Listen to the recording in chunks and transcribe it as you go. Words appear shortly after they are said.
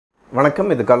வணக்கம்,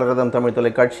 இது கலரதம் தமிழ்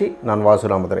தொலைக்காட்சி. நான்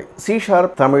வாசுராமதுரை. C#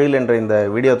 தமிழில் என்ற இந்த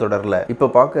வீடியோ தொடரில் இப்போ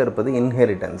பார்க்க இருப்பது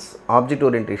இன்ஹெரிட்டன்ஸ். ஆப்ஜெக்ட்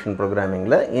ஓரியன்டேஷன்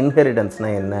ப்ரோக்ராமிங்கில்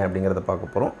இன்ஹெரிட்டன்ஸ்னால் என்ன அப்படிங்கிறத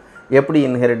பார்க்க போகிறோம். எப்படி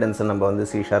இன்ஹெரிட்டன்ஸை நம்ம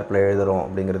C# எழுதுகிறோம்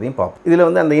அப்படிங்கிறதையும் பார்ப்போம். இதில்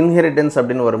அந்த இன்ஹெரிட்டன்ஸ்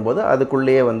அப்படின்னு வரும்போது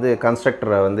அதுக்குள்ளேயே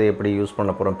கன்ஸ்ட்ரக்டரை எப்படி யூஸ்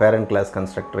பண்ண போகிறோம், பேரண்ட் கிளாஸ்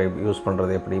கன்ஸ்ட்ரக்டரை யூஸ்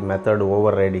பண்ணுறது எப்படி, மெத்தட்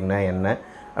ஓவர் ரைடிங்னா என்ன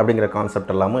அப்படிங்கிற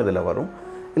கான்செப்ட் எல்லாமும் இதில் வரும்.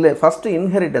 இல்லை ஃபஸ்ட்டு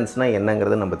இன்ஹெரிட்டன்ஸ்னால்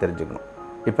என்னங்கிறத நம்ம தெரிஞ்சுக்கணும்.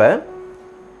 இப்போ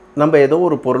நம்ம ஏதோ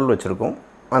ஒரு பொருள் வச்சுருக்கோம்.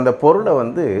 அந்த பொருளை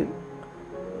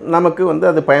நமக்கு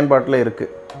அது பயன்பாட்டில்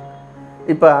இருக்குது.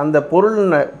 இப்போ அந்த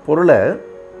பொருளை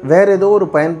வேறு ஏதோ ஒரு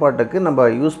பயன்பாட்டுக்கு நம்ம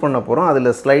யூஸ் பண்ண போகிறோம்.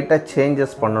 அதில் ஸ்லைட்டாக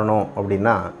சேஞ்சஸ் பண்ணணும்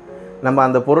அப்படின்னா நம்ம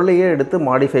அந்த பொருளையே எடுத்து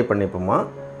மாடிஃபை பண்ணிப்போமா,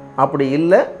 அப்படி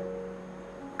இல்லை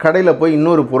கடையில் போய்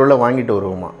இன்னொரு பொருளை வாங்கிட்டு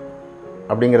வருவோமா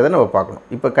அப்படிங்கிறத நம்ம பார்க்கணும்.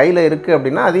 இப்போ கையில் இருக்குது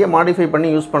அப்படின்னா அதையே மாடிஃபை பண்ணி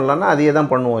யூஸ் பண்ணலான்னா அதையே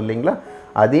தான் பண்ணுவோம் இல்லைங்களா.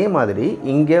 அதே மாதிரி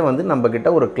இங்கே நம்மக்கிட்ட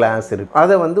ஒரு கிளாஸ் இருக்குது.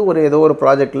 அதை ஏதோ ஒரு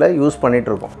ப்ராஜெக்டில் யூஸ்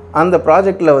பண்ணிகிட்ருக்கோம். அந்த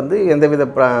ப்ராஜெக்டில் எந்தவித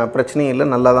பிரச்சனையும் இல்லை,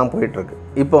 நல்லா தான் போயிட்டுருக்கு.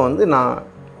 இப்போ நான்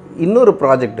இன்னொரு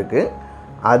ப்ராஜெக்ட்டுக்கு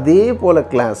அதே போல்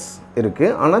கிளாஸ்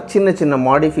இருக்குது, ஆனால் சின்ன சின்ன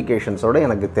மாடிஃபிகேஷன்ஸோடு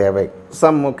எனக்கு தேவை.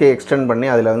 எக்ஸ்டெண்ட் பண்ணி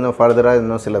அதில் ஃபர்தராக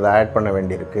இன்னும் சிலதை ஆட் பண்ண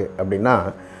வேண்டியிருக்கு அப்படின்னா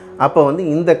அப்போ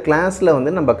இந்த கிளாஸில்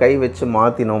நம்ம கை வச்சு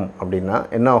மாற்றினோம் அப்படின்னா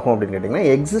என்ன ஆகும் அப்படின்னு கேட்டிங்கன்னா,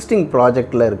 எக்ஸிஸ்டிங்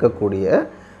ப்ராஜெக்டில் இருக்கக்கூடிய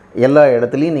எல்லா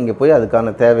இடத்துலையும் நீங்கள் போய்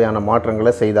அதுக்கான தேவையான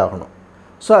மாற்றங்களை செய்தாகணும்.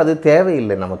 ஸோ அது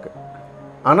தேவையில்லை நமக்கு.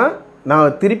 ஆனால்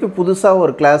நான் திருப்பி புதுசாக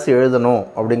ஒரு கிளாஸ் எழுதணும்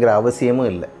அப்படிங்கிற அவசியமும்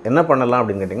இல்லை. என்ன பண்ணலாம்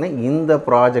அப்படின்னு கேட்டிங்கன்னா,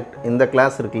 இந்த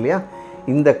கிளாஸ் இருக்கு இல்லையா,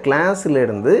 இந்த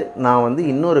கிளாஸிலிருந்து நான்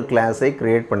இன்னொரு கிளாஸை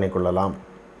க்ரியேட் பண்ணிக்கொள்ளலாம்.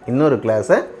 இன்னொரு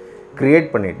கிளாஸை க்ரியேட்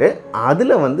பண்ணிவிட்டு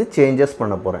அதில் சேஞ்சஸ்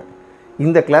பண்ண போகிறேன்.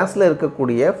 இந்த கிளாஸில்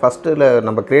இருக்கக்கூடிய ஃபஸ்ட்டில்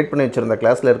நம்ம க்ரியேட் பண்ணி வச்சுருந்த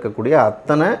கிளாஸில் இருக்கக்கூடிய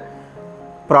அத்தனை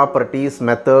ப்ராப்பர்ட்டிஸ்,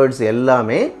 மெத்தட்ஸ்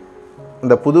எல்லாமே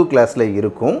இந்த புது கிளாஸில்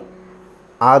இருக்கும்.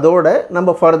 அதோட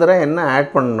நம்ம ஃபர்தராக என்ன ஆட்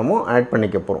பண்ணணுமோ ஆட்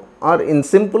பண்ணிக்க போகிறோம். R in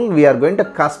simple we are going to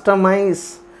customise.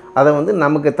 அதை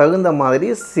நமக்கு தகுந்த மாதிரி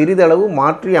சிறிதளவு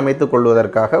மாற்றி அமைத்து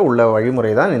கொள்வதற்காக உள்ள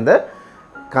வழிமுறை தான் இந்த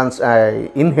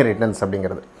இன்ஹெரிட்டன்ஸ்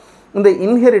அப்படிங்கிறது. இந்த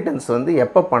இன்ஹெரிட்டன்ஸ்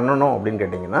எப்போ பண்ணணும் அப்படின்னு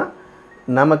கேட்டிங்கன்னா,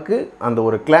 நமக்கு அந்த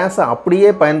ஒரு கிளாஸை அப்படியே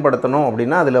பயன்படுத்தணும்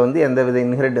அப்படின்னா அதில் எந்தவித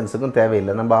இன்ஹெரிட்டன்ஸுக்கும்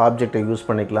தேவையில்லை. நம்ம ஆப்ஜெக்டை யூஸ்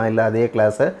பண்ணிக்கலாம், இல்லை அதே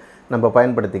கிளாஸை நம்ம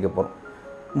பயன்படுத்திக்க போகிறோம்.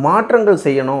 மாற்றங்கள்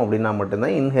செய்யணும் அப்படின்னா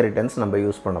மட்டும்தான் இன்ஹெரிட்டன்ஸ் நம்ம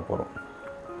யூஸ் பண்ண போகிறோம்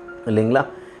இல்லைங்களா.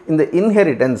 இந்த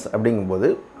இன்ஹெரிட்டன்ஸ் அப்படிங்கும்போது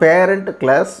பேரண்ட்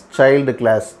கிளாஸ், சைல்டு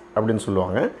கிளாஸ் அப்படின்னு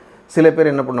சொல்லுவாங்க. சில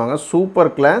பேர் என்ன பண்ணுவாங்க,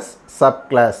 சூப்பர் கிளாஸ், சப்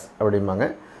கிளாஸ் அப்படிம்பாங்க.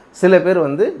 சில பேர்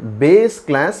பேஸ்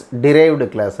கிளாஸ், டிரைவ்டு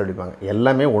கிளாஸ் அப்படிம்பாங்க.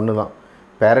 எல்லாமே ஒன்று தான்.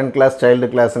 பேரண்ட் கிளாஸ், சைல்டு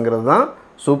கிளாஸுங்கிறது தான்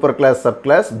super class, sub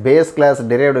clause, base class,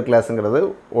 derived கிளாஸுங்கிறது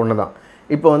ஒன்று தான்.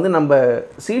 இப்போ நம்ம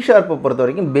C# பொறுத்த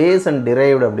வரைக்கும் பேஸ் அண்ட்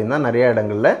டிரைவ்டு அப்படின்னு தான் நிறைய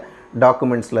இடங்களில்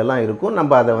டாக்குமெண்ட்ஸ்லாம் இருக்கும்.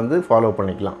 நம்ம அதை ஃபாலோ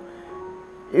பண்ணிக்கலாம்.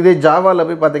 இதே ஜாவாவில்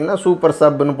போய் பார்த்திங்கன்னா சூப்பர்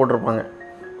சப்னு போட்டிருப்பாங்க.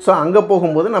 ஸோ அங்கே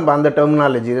போகும்போது நம்ம அந்த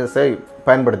டெர்மினாலஜிஸை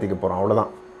பயன்படுத்திக்க போகிறோம்,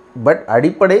 அவ்வளோதான். பட்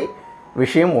அடிப்படை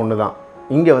விஷயம் ஒன்று தான்.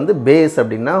 இங்கே பேஸ்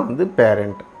அப்படின்னா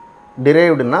பேரண்ட்,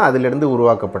 டிரைவ்டுனா அதிலிருந்து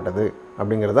உருவாக்கப்பட்டது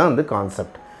அப்படிங்கிறது தான்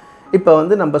கான்செப்ட். இப்போ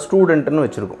நம்ம ஸ்டூடெண்ட்டுன்னு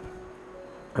வச்சுருக்கோம்.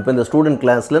 இப்போ இந்த ஸ்டூடெண்ட்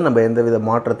கிளாஸில் நம்ம எந்தவித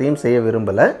மாற்றத்தையும் செய்ய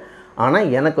விரும்பலை. ஆனால்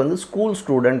எனக்கு ஸ்கூல்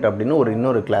ஸ்டூடெண்ட் அப்படின்னு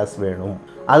இன்னொரு கிளாஸ் வேணும்.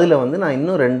 அதில் நான்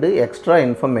இன்னும் 2 எக்ஸ்ட்ரா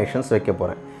இன்ஃபர்மேஷன்ஸ் வைக்க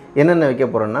போகிறேன். என்னென்ன வைக்க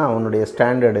போகிறேன்னா, அவனுடைய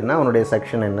ஸ்டாண்டர்ட் என்ன, அவனுடைய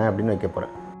செக்ஷன் என்ன அப்படின்னு வைக்க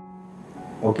போகிறேன்.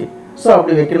 ஓகே, ஸோ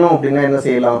அப்படி வைக்கணும் அப்படின்னா என்ன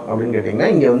செய்யலாம் அப்படின்னு கேட்டிங்கன்னா,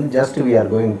 இங்கே just we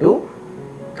are going to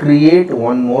create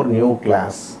one more new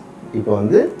class. இப்போ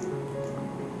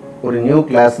ஒரு நியூ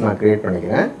கிளாஸ் நான் க்ரியேட்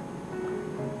பண்ணிக்கிறேன்.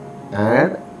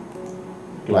 Add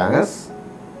class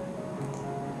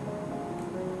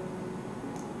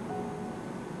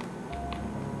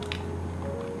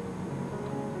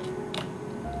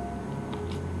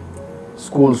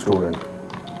school student.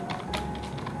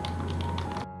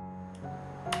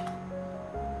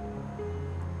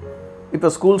 இப்போ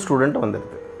ஸ்கூல் ஸ்டூடெண்ட்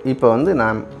வந்துடுது. இப்போ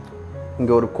நான்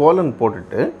இங்கே ஒரு கோலன்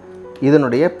போட்டுட்டு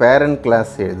இதனுடைய பேரண்ட்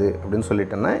கிளாஸ் எது அப்படின்னு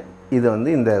சொல்லிட்டேன்னா, இது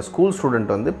இந்த school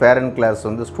student parent class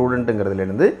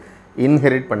ஸ்டூடெண்ட்டுங்கிறதுலேருந்து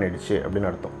inherit பண்ணிடுச்சு அப்படின்னு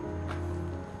அர்த்தம்.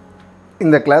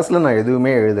 இந்த கிளாஸில் நான்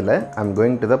எதுவுமே எழுதலை. I am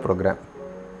going to the program.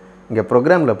 இங்கே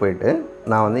ப்ரோக்ராமில் போயிட்டு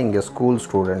நான் இங்கே ஸ்கூல்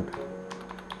ஸ்டூடெண்ட்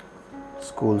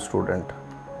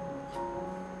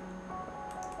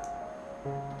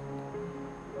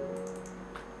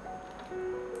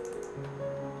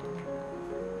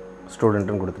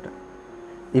ஸ்டூடெண்ட்டுன்னு கொடுத்துட்டேன்.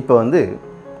 இப்போ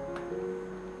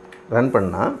ரன்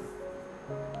பண்ணால்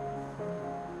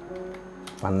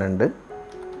 12,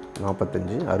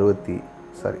 45,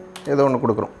 60 ஏதோ ஒன்று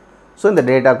கொடுக்குறோம். ஸோ இந்த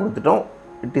டேட்டா கொடுத்துட்டோம்.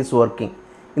 It is working.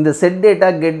 இந்த செட் டேட்டா,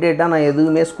 கெட் டேட்டா நான்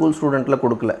எதுவுமே ஸ்கூல் ஸ்டூடெண்ட்டில்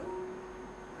கொடுக்கல.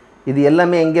 இது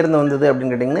எல்லாமே எங்கேருந்து வந்தது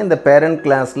அப்படின்னு கேட்டிங்கன்னா இந்த பேரண்ட்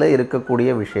கிளாஸில் இருக்கக்கூடிய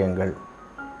விஷயங்கள்.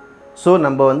 ஸோ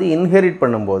நம்ம வந்து இன்ஹெரிட்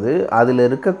பண்ணும்போது அதில்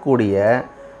இருக்கக்கூடிய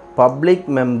பப்ளிக்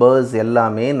மெம்பர்ஸ்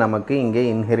எல்லாமே நமக்கு இங்கே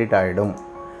இன்ஹெரிட் ஆகிடும்.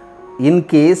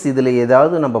 இன்கேஸ் இதில்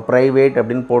ஏதாவது நம்ம ப்ரைவேட்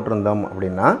அப்படின்னு போட்டிருந்தோம்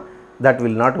அப்படின்னா that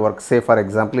will not work. Say for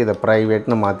example இதை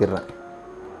ப்ரைவேட்னு மாற்றிடுறேன்,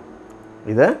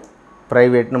 இதை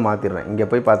ப்ரைவேட்னு மாற்றிடுறேன். இங்கே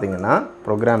போய் பார்த்தீங்கன்னா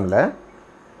ப்ரோக்ராமில்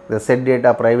இந்த செட்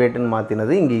டேட்டா ப்ரைவேட்டுன்னு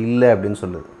மாற்றினது இங்கே இல்லை அப்படின்னு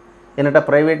சொல்லுது. என்னட்டா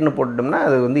ப்ரைவேட்னு போட்டுட்டோம்னா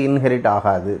அது வந்து இன்ஹெரிட்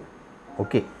ஆகாது.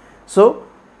 ஓகே, ஸோ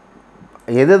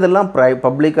எதெல்லாம்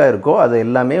பப்ளிக்காக இருக்கோ அது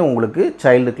எல்லாமே உங்களுக்கு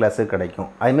சைல்டு கிளாஸு கிடைக்கும்.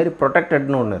 அதுமாரி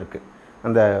ப்ரொடெக்டட்னு ஒன்று இருக்குது.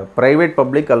 அந்த ப்ரைவேட்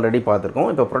பப்ளிக் ஆல்ரெடி பார்த்துருக்கோம்.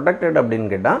 இப்போ ப்ரொடெக்டட் அப்படின்னு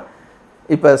கேட்டால்,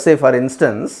 இப்போ சே ஃபார்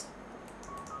இன்ஸ்டன்ஸ்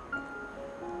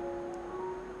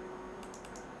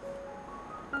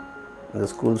இந்த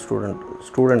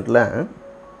ஸ்டூடெண்ட்டில்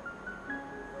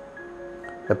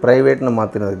இந்த ப்ரைவேட்னு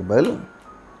மாற்றினதுக்கு பதில்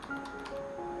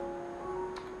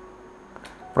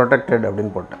ப்ரொடெக்டட்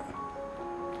அப்படின்னு போட்டேன்.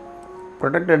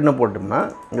 ப்ரொடெக்டட்னு போட்டோம்னா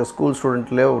இங்கே ஸ்கூல்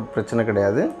ஸ்டூடெண்ட்லேயே ஒரு பிரச்சனை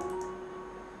கிடையாது.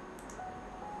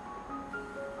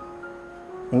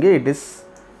 இங்கே இட் இஸ்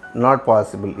நாட்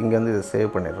பாசிபிள். இங்கே வந்து இதை சேவ்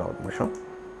பண்ணிடுறோம் ஒரு நிமிஷம்.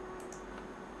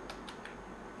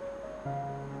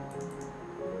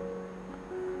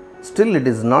 Still it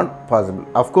is not possible.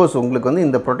 Of course உங்களுக்கு வந்து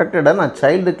இந்த ப்ரொடெக்டடாக நான்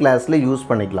சைல்டு கிளாஸில் யூஸ்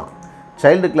பண்ணிக்கலாம்,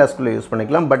 சைல்டு கிளாஸ்க்குள்ளே யூஸ்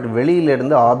பண்ணிக்கலாம். பட்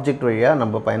வெளியிலேருந்து ஆப்ஜெக்ட் வழியாக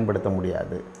நம்ம பயன்படுத்த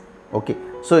முடியாது. ஓகே,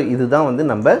 ஸோ இதுதான் வந்து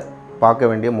நம்ம பார்க்க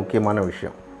வேண்டிய முக்கியமான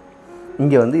விஷயம்.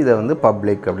 இங்கே வந்து இதை வந்து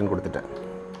பப்ளிக் அப்படின்னு கொடுத்துட்டேன்.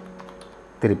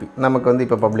 திருப்பி நமக்கு வந்து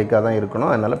இப்போ பப்ளிக்காக தான்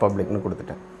இருக்கணும், அதனால் பப்ளிக்னு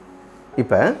கொடுத்துட்டேன்.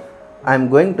 இப்போ I am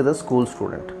going to the school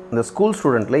student. இந்த ஸ்கூல்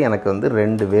ஸ்டூடெண்ட்டில் எனக்கு வந்து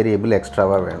 2 வேரியபிள்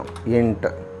எக்ஸ்ட்ராவாக வேணும். இன்ட்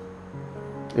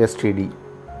எஸ்டிடி,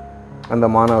 அந்த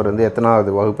மாணவர் வந்து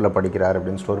எத்தனாவது வகுப்பில் படிக்கிறார்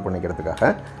அப்படின்னு ஸ்டோர்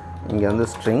பண்ணிக்கிறதுக்காக. இங்கே வந்து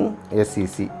ஸ்ட்ரிங்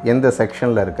எஸ்சிசி, எந்த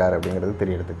செக்ஷனில் இருக்கார் அப்படிங்கிறது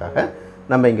தெரியறதுக்காக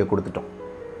நம்ம இங்கே கொடுத்துட்டோம்.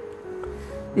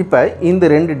 இப்போ இந்த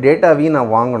 2 டேட்டாவையும்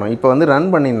நான் வாங்கணும். இப்போ வந்து ரன்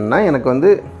பண்ணினா எனக்கு வந்து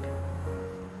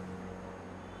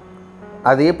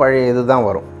அதே பழைய இது தான்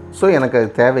வரும். ஸோ எனக்கு அது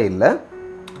தேவையில்லை.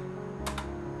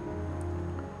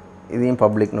 இதையும்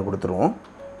பப்ளிக்னு கொடுத்துருவோம்.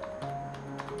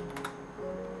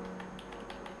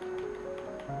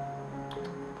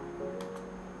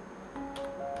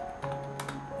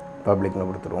 பப்ளிக்னு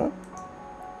கொடுத்துருவோம்.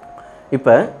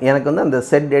 இப்போ எனக்கு வந்து அந்த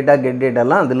செட் டேட்டா கெட்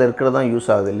டேட்டாலாம் அதில் இருக்கிறதான் யூஸ்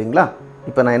ஆகுது இல்லைங்களா?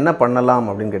 இப்போ நான் என்ன பண்ணலாம்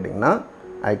அப்படின்னு கேட்டிங்கன்னா,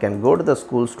 I can go to the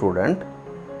school student.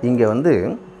 இங்கே வந்து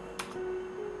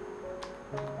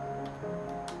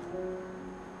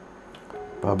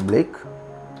பப்ளிக்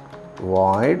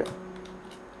வாய்ட்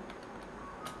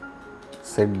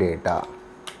செட் டேட்டா,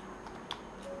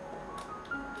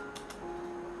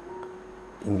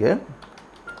 இங்கே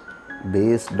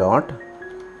பேஸ் டாட்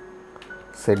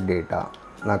செட் டேட்டா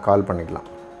நான் கால் பண்ணிக்கலாம்.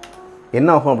 என்ன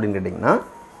ஆகும் அப்படின்னு கேட்டிங்கன்னா,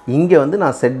 இங்கே வந்து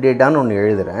நான் செட் டேட்டான்னு ஒன்று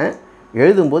எழுதுகிறேன்.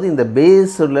 எழுதும்போது இந்த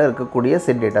பேஸில் இருக்கக்கூடிய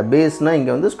செட் டேட்டா, பேஸ்னால்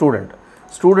இங்கே வந்து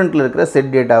ஸ்டூடெண்ட்டில் இருக்கிற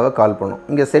செட் டேட்டாவை கால் பண்ணும்.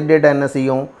 இங்கே செட் டேட்டா என்ன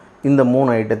செய்யும், இந்த 3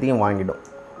 ஐட்டத்தையும் வாங்கிடும்.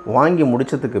 வாங்கி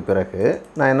முடித்ததுக்கு பிறகு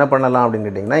நான் என்ன பண்ணலாம் அப்படின்னு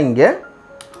கேட்டிங்கன்னா, இங்கே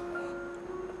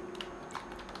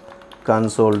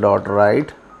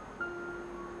console.write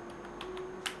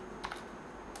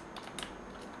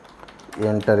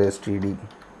enter std,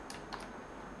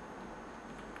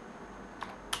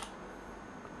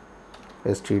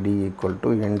 std equal to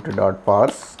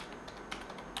int.parse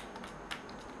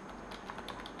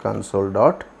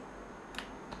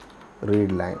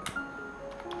console.readline.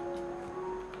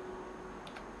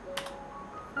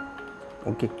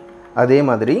 Okay, அதே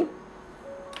மாதிரி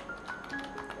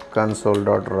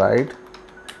console.write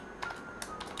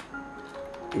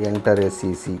enter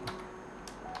scc,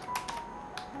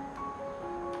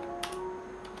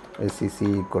 scc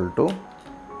equal to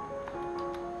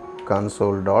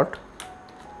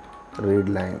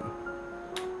console.readline.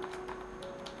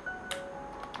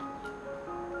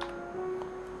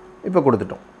 இப்போ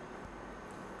கொடுத்துட்டோம்.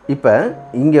 இப்போ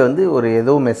இங்கே வந்து ஒரு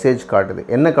ஏதோ மெசேஜ் காட்டுது.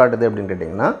 என்ன காட்டுது அப்படின்னு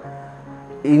கேட்டிங்கன்னா,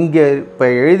 இங்கே இப்போ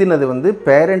எழுதினது வந்து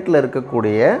பேரண்ட்டில்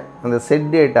இருக்கக்கூடிய அந்த செட்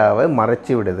டேட்டாவை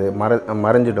மறைச்சி விடுது,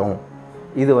 மறைஞ்சிடும்.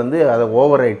 இது வந்து அதை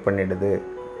ஓவர்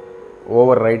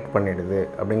ரைட் பண்ணிடுது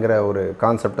அப்படிங்கிற ஒரு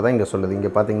கான்செப்ட் தான் இங்கே சொல்லுது.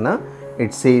 இங்கே பார்த்தீங்கன்னா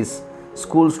it chase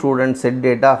school student set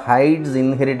data heights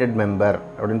inherited member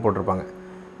அப்படின்னு போட்டிருப்பாங்க.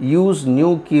 Use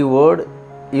new keyword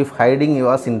if hiding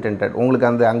was intended.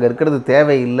 உங்களுக்கு அங்கே இருக்கிறது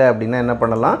தேவையில்லை அப்படின்னா என்ன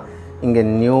பண்ணலாம், இங்கே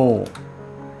நியூ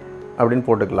அப்படின்னு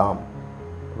போட்டுக்கலாம்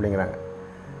அப்படிங்கிறாங்க.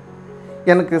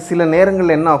 எனக்கு சில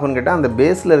நேரங்களில் என்ன ஆகும்னு கேட்டால், அந்த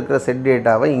பேஸில் இருக்கிற செட்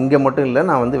டேட்டாவை இங்கே மட்டும் இல்லை,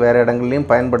 நான் வந்து வேறு இடங்கள்லையும்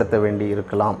பயன்படுத்த வேண்டி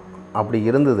இருக்கலாம். அப்படி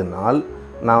இருந்ததுனால்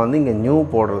நான் வந்து இங்கே நியூ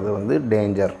போடுறது வந்து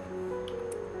டேஞ்சர்.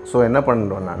 ஸோ என்ன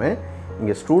பண்ணுறேன், நான்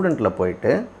இங்கே ஸ்டூடெண்ட்டில்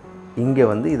போயிட்டு இங்கே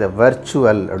வந்து இதை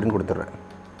வெர்ச்சுவல் அப்படின்னு கொடுத்துட்றேன்.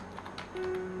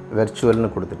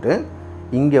 வெர்ச்சுவல்னு கொடுத்துட்டு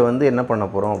இங்கே வந்து என்ன பண்ண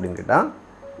போகிறோம் அப்படின்னு கேட்டால்,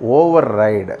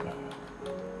 override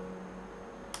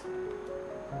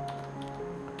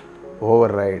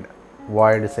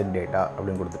void set data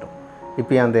அப்படின்னு கொடுத்துட்டோம்.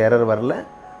 இப்போ அந்த எரர் வரல.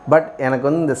 பட் எனக்கு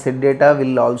வந்து இந்த set data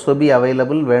will also be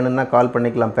available வேணும்னா கால்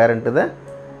பண்ணிக்கலாம் பேரண்ட்டு தான்,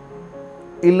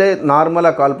 இல்லை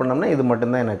நார்மலாக கால் பண்ணோம்னா இது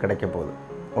மட்டும்தான் எனக்கு கிடைக்க போகுது.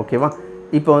 ஓகேவா?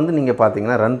 இப்போ வந்து நீங்கள்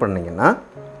பார்த்தீங்கன்னா ரன் பண்ணிங்கன்னா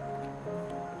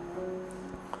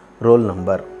ரோல்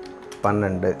நம்பர்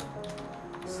 12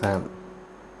 சாம்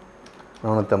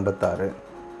 456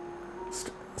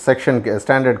 செக்ஷன்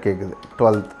ஸ்டாண்டர்ட் கேட்குது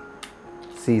 12th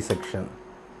சி செக்ஷன்.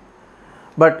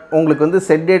 பட் உங்களுக்கு வந்து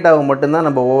செட் டேட்டாவை மட்டும்தான்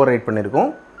நம்ம ஓவர் ரைட்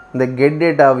பண்ணியிருக்கோம். இந்த கெட்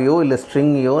டேட்டாவையோ இல்லை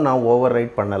ஸ்ட்ரிங்கையோ நான் ஓவர்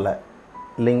ரைட் பண்ணலை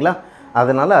இல்லைங்களா?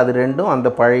 அதனால் அது ரெண்டும் அந்த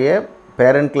பழைய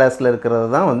பேரண்ட் கிளாஸில் இருக்கிறது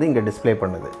தான் வந்து இங்கே டிஸ்பிளே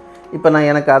பண்ணுது. இப்போ நான்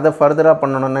எனக்கு அதை ஃபர்தராக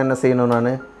பண்ணணுன்னா என்ன செய்யணும்?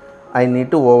 நான் I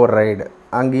need to over ride.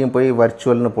 அங்கேயும் போய்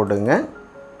வர்ச்சுவல்னு போட்டுங்க.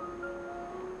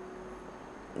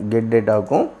 கெட்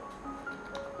டேட்டாவுக்கும்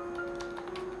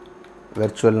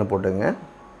virtualனு போட்டுங்க.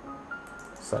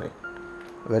 Sorry,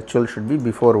 virtual should be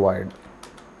before void.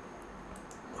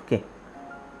 Okay.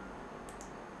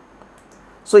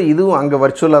 So இதுவும் அங்கே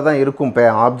வர்ச்சுவலாக தான் இருக்கும்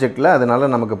ஆப்ஜெக்டில்,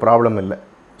 அதனால் நமக்கு ப்ராப்ளம் இல்லை.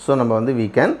 ஸோ நம்ம வந்து we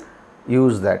can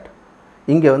use that.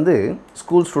 இங்கே வந்து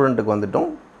ஸ்கூல் ஸ்டூடெண்ட்டுக்கு வந்துட்டோம்.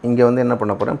 இங்கே வந்து என்ன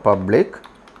பண்ண போகிறேன்? பப்ளிக்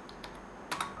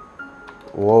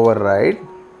override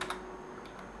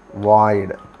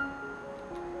void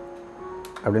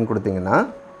அப்படின்னு கொடுத்தீங்கன்னா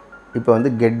இப்போ வந்து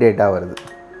கெட் டேட்டா வருது.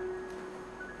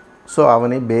 ஸோ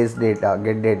அவனே பேஸ் டேட்டா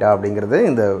கெட் டேட்டா அப்படிங்கிறது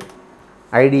இந்த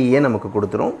ஐடியே நமக்கு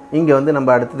கொடுத்துரும். இங்கே வந்து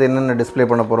நம்ம அடுத்தது என்னென்ன டிஸ்பிளே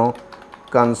பண்ண போகிறோம்?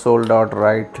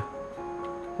 console.write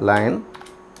line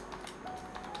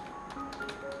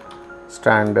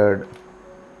standard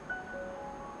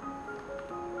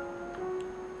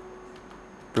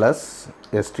plus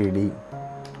std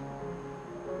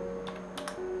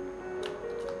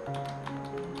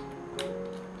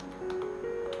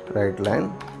write line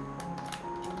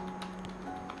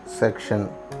section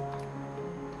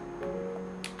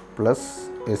plus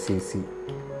sec.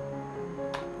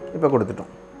 இப்போ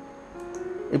கொடுத்துட்டோம்.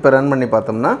 இப்போ ரன் பண்ணி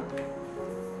பார்த்தோம்னா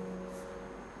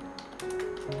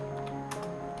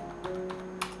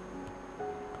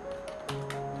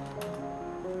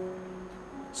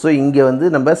ஸோ இங்கே வந்து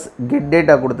நம்ம கெட்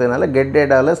டேட்டா கொடுத்ததுனால கெட்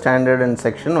டேட்டாவில் ஸ்டாண்டர்ட் அண்ட்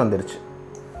செக்ஷன் வந்துருச்சு.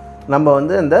 நம்ம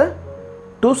வந்து அந்த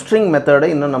டூ ஸ்ட்ரிங் மெத்தடை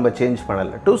இன்னும் நம்ம சேஞ்ச்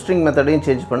பண்ணலை. டூ ஸ்ட்ரிங் மெத்தடையும்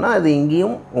சேஞ்ச் பண்ணால் அது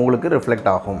இங்கேயும் உங்களுக்கு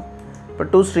ரிஃப்ளெக்ட் ஆகும். இப்போ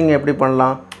டூ ஸ்ட்ரிங் எப்படி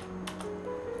பண்ணலாம்?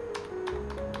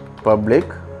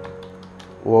 Public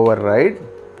override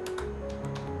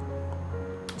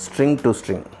string to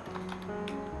string.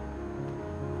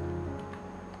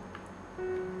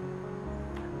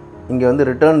 இங்கே வந்து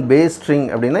ரிட்டர்ன் பேஸ் ஸ்ட்ரிங்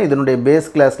அப்படின்னா இதனுடைய பேஸ்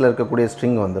கிளாஸில் இருக்கக்கூடிய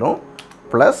ஸ்ட்ரிங் வந்துடும்.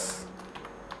 Plus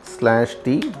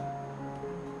 /t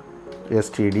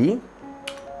std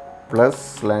plus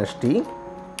 /t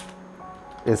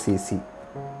sec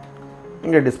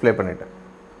இங்கே டிஸ்பிளே பண்ணிட்டேன்.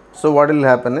 So what will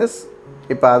happen is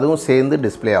இப்போ அதுவும் சேர்ந்து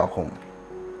டிஸ்பிளே ஆகும்.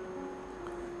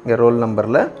 இங்கே ரோல்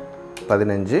நம்பரில்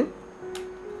 15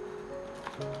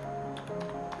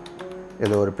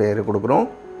 ஏதோ ஒரு பேர் கொடுக்குறோம்,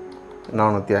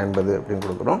 450 அப்படின்னு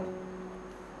கொடுக்குறோம்.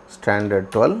 Standard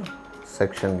 12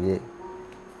 section A.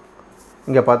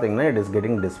 இங்கே பார்த்தீங்கன்னா இட் இஸ்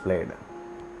கெட்டிங் டிஸ்பிளேடு.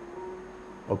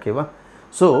 ஓகேவா?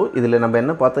 ஸோ இதில் நம்ம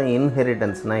என்ன பார்த்தோம்?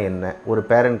 இன்ஹெரிட்டன்ஸ்னால் என்ன, ஒரு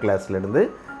பேரண்ட் கிளாஸ்லேருந்து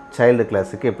சைல்டு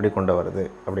கிளாஸுக்கு எப்படி கொண்டு வருது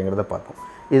அப்படிங்கிறத பார்த்தோம்.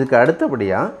 இதுக்கு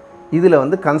அடுத்தபடியாக இதில்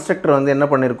வந்து கன்ஸ்ட்ரக்டர் வந்து என்ன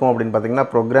பண்ணியிருக்கோம் அப்படின்னு பார்த்தீங்கன்னா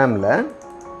ப்ரோக்ராமில்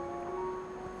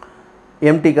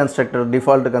எம்டி கன்ஸ்ட்ரக்டர்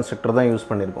டிஃபால்ட் கன்ஸ்ட்ரக்டர் தான் யூஸ்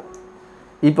பண்ணியிருக்கோம்.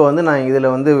 இப்போ வந்து நான்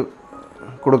இதில் வந்து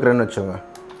கொடுக்குறேன்னு வச்சுக்கோங்க.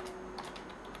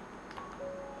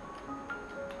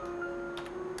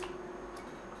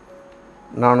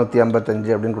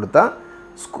 $455 அப்படின்னு கொடுத்தா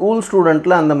ஸ்கூல்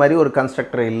ஸ்டூடெண்ட்டில் அந்த மாதிரி ஒரு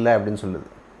கன்ஸ்ட்ரக்டர் இல்லை அப்படின்னு சொல்லுது.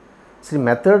 சரி,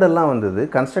 மெத்தடெல்லாம் வந்தது,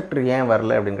 கன்ஸ்ட்ரக்டர் ஏன்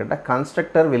வரல அப்படின்னு கேட்டால்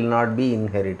constructor will not be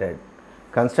inherited.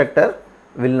 Constructor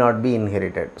will not be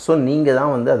inherited. So நீங்கள்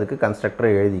தான் வந்து அதுக்கு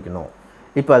கன்ஸ்ட்ரக்டரை எழுதிக்கணும்.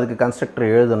 இப்போ அதுக்கு கன்ஸ்ட்ரக்டர்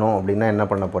எழுதணும் அப்படின்னா என்ன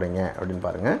பண்ண போகிறீங்க அப்படின்னு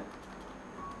பாருங்கள்.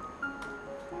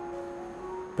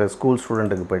 இப்போ ஸ்கூல்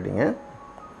ஸ்டூடெண்ட்டுக்கு போயிட்டீங்க.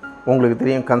 உங்களுக்கு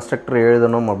தெரியும் கன்ஸ்ட்ரக்டர்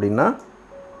எழுதணும் அப்படின்னா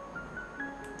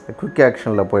குவிக்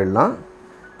ஆக்ஷனில் போயிடலாம்.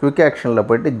 குவிக் ஆக்ஷனில்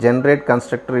போய்ட்டு generate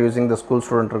constructor using the school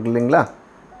student இருக்கு இல்லைங்களா,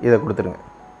 இதை கொடுத்துருங்க.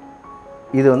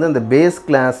 இது வந்து இந்த பேஸ்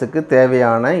கிளாஸுக்கு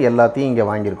தேவையான எல்லாத்தையும் இங்கே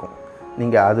வாங்கியிருக்கோம்.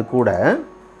 நீங்கள் அது கூட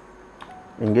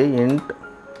இங்கே int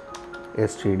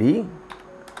std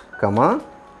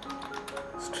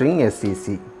string sec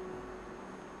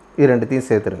இது ரெண்டுத்தையும்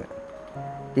சேர்த்துருங்க.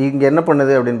 இங்கே என்ன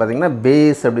பண்ணுது அப்படின்னு பார்த்தீங்கன்னா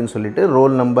பேஸ் அப்படின்னு சொல்லிட்டு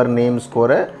ரோல் நம்பர் நேம்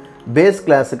ஸ்கோரை பேஸ்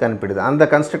கிளாஸுக்கு அனுப்பிடுது. அந்த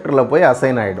கன்ஸ்ட்ரக்டரில் போய்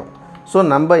அசைன் ஆகிடும். ஸோ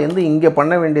நம்ம வந்து இங்கே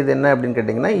பண்ண வேண்டியது என்ன அப்படின்னு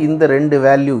கேட்டிங்கன்னா இந்த ரெண்டு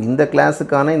வேல்யூ, இந்த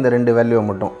கிளாஸுக்கான இந்த ரெண்டு வேல்யூவை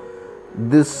மட்டும்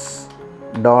this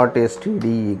dot std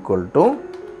equal to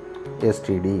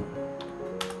std,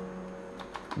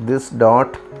 this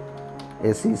dot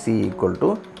sec equal to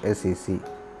sec.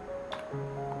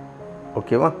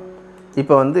 ஓகேவா?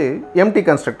 இப்போ வந்து எம்டி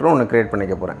கன்ஸ்ட்ரக்டரும் ஒன்று க்ரியேட்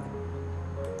பண்ணிக்க போகிறேன்.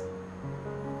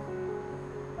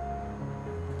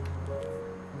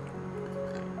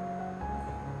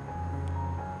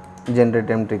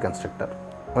 ஜென்ரேட் எம்டி கன்ஸ்ட்ரக்டர்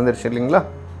வந்துருச்சு இல்லைங்களா?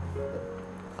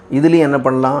 இதுலேயும் என்ன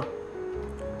பண்ணலாம்?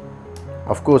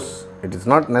 Of course it is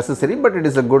not necessary, but it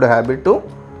is a good habit to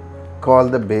call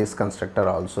the base constructor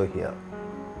also here.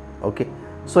 Okay,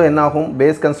 so என்ன ஆகும்?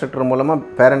 base constructor மூலமாக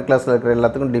parent classல இருக்கிற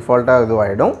எல்லாத்துக்கும் டிஃபால்ட்டாக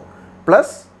இதுவாகிடும்,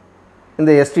 ப்ளஸ்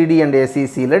இந்த std and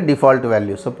secல டிஃபால்ட்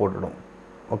வேல்யூஸை போட்டுடும்.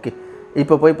 ஓகே,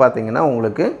 இப்போ போய் பார்த்தீங்கன்னா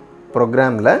உங்களுக்கு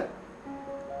ப்ரோக்ராமில்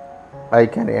I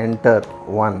can enter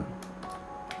 1,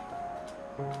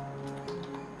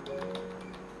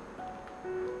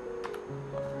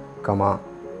 comma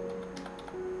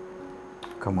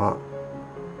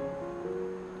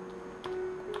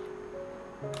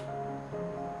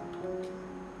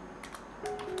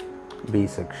B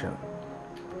section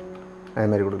அது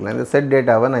மாதிரி கொடுக்கலாம். இந்த செட்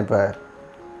டேட்டாவை நான் இப்போ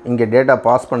இங்கே டேட்டா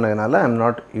பாஸ் பண்ணதுனால I am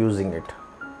not using it.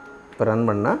 இப்போ ரன்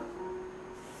பண்ணால்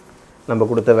நம்ம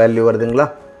கொடுத்த வேல்யூ வருதுங்களா?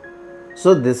 So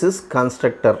this is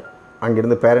constructor.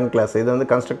 அங்கேருந்து பேரண்ட் கிளாஸ், இது வந்து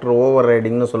கன்ஸ்ட்ரக்டர் ஓவர்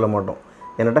ரைடிங்னு சொல்ல மாட்டோம்.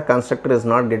 என்னட்டா constructor is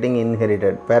not getting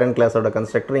inherited. Parent கிளாஸோட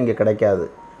கன்ஸ்ட்ரக்டர் இங்கே கிடைக்காது.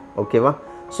 ஓகேவா?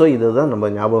 ஸோ இதுதான் நம்ம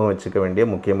ஞாபகம் வச்சுக்க வேண்டிய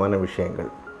முக்கியமான விஷயங்கள்.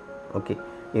 ஓகே,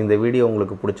 இந்த வீடியோ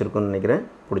உங்களுக்கு பிடிச்சிருக்குன்னு நினைக்கிறேன்.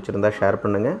 பிடிச்சிருந்தா ஷேர்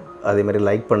பண்ணுங்கள், அதேமாதிரி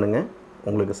லைக் பண்ணுங்கள்.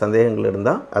 உங்களுக்கு சந்தேகங்கள்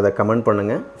இருந்தால் அதை கமெண்ட்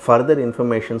பண்ணுங்கள். ஃபர்தர்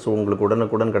இன்ஃபர்மேஷன்ஸ் உங்களுக்கு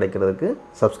உடனுக்குடன் கிடைக்கிறதுக்கு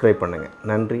சப்ஸ்கிரைப் பண்ணுங்கள்.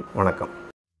 நன்றி, வணக்கம்.